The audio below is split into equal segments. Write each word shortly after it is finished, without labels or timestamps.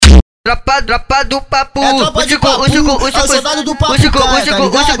Tropa do papu. É tropa de papu, é o soldado do papucaia, tá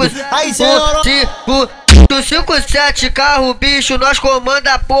ligado? Aí cê orou. 557 carro bicho, nós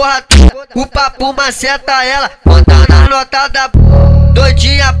comanda a porra. O papu maceta ela, bota na nota da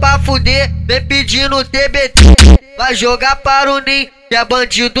doidinha pra fuder, vem pedindo TBT. Vai jogar para o ninho, que é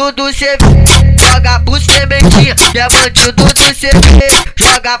bandido do CV. Joga pro sementinha, que é bandido do CV.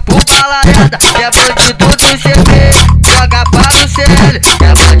 Joga pro balarada, que é bandido do CV. Joga para o CL, que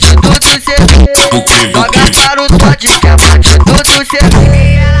é bandido do CV. Joga para o Todd, que é bandido do CV.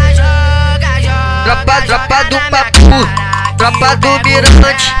 Tropa do papu, tropa do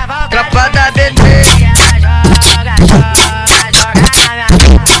mirante, tropa da BT.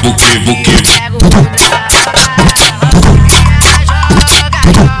 Buque.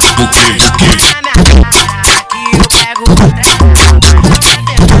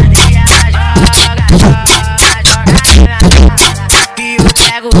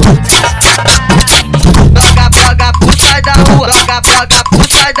 Joga pro Sai Da Rua, joga pro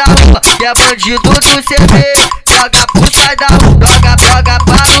Sai Da Rua, que é bandido do CV. Joga pro Sai Da Rua, joga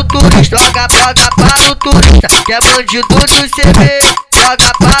para o turista, joga para o turista, que é bandido do CV.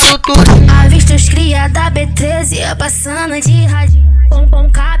 Joga para o turista. Avista os cria da B13 passando de radinho, com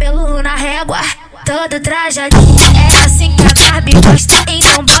cabelo na régua, todo trajadinho. É assim que a Barbie gosta,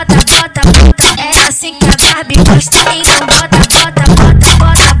 então bota. É assim que a Barbie gosta, então bota.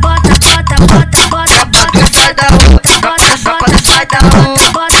 Sai da rua, sai da rua.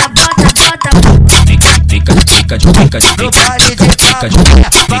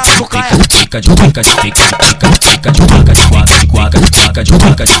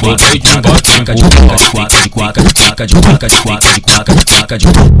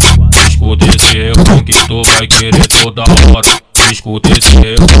 Escuta esse refrão que tu vai querer toda hora. Escuta esse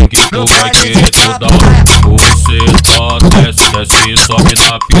refrão que tu vai querer toda hora. Você só desce e sobe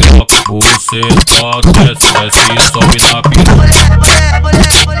na piroca. Você só desce e sobe na piroca.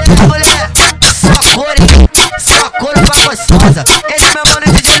 Mulher, só cor pra gostosa. Esse meu mano é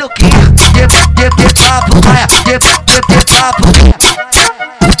DJ Luquinha. De papucaia, de papucaia.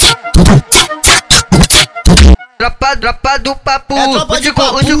 Tropa do papu. É tropa de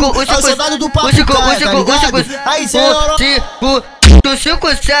papu, é o soldado do papucaia, tá ligado? Aí cê orou.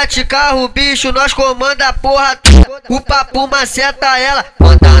 557 carro bicho, nós comanda a porra. O papu maceta ela,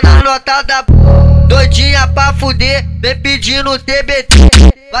 bota na nota da doidinha pra fuder, vem pedindo TBT.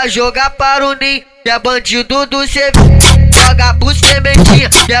 Vai jogar para o ninho, que é bandido do CV. Joga pro sementinha,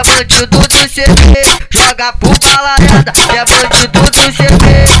 que é bandido do CV. Joga pro balarada, que é bandido do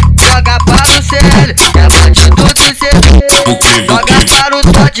CV. Joga para o CL, que é bandido do CV. Joga para o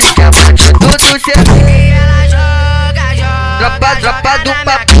Todd, que é bandido do CV. Tropa do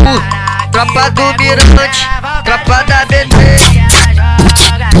papu, tropa do mirante, tropa da BT.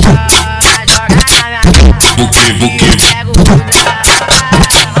 Buque.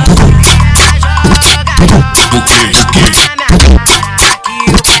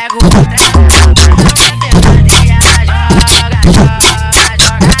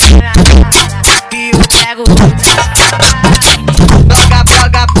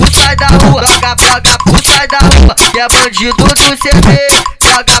 Joga pro Sai Da Rua, joga pro Sai Da Rua, que é bandido do CV.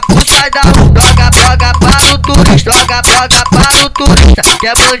 Joga pro Sai Da Rua, joga para o turista, joga para o turista, que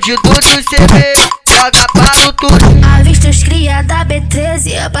é bandido do CV. Joga para o turista. Avista os cria da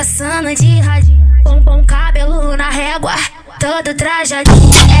B13 passando de radinho, com cabelo na régua, todo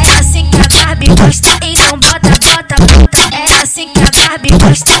trajadinho. É assim que a Barbie gosta, então bota. É assim que a Barbie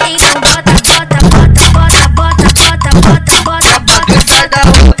gosta, então bota. Sai da rua, sai da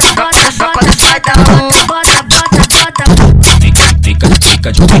rua.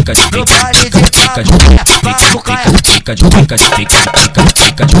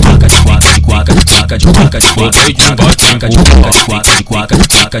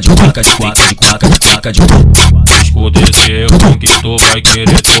 Escuta esse refrão que tu vai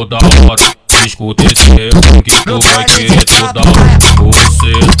querer toda hora. Escuta esse refrão que tu vai querer toda hora.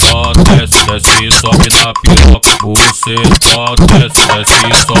 Você só desce e sobe na piroca. Você só desce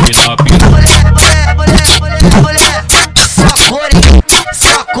e sobe na piroca. Mulher,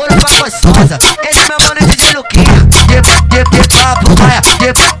 só cor pra gostosa. Esse meu mano é DJ Luquinha. De papucaia, de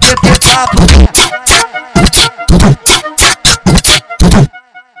papucaia.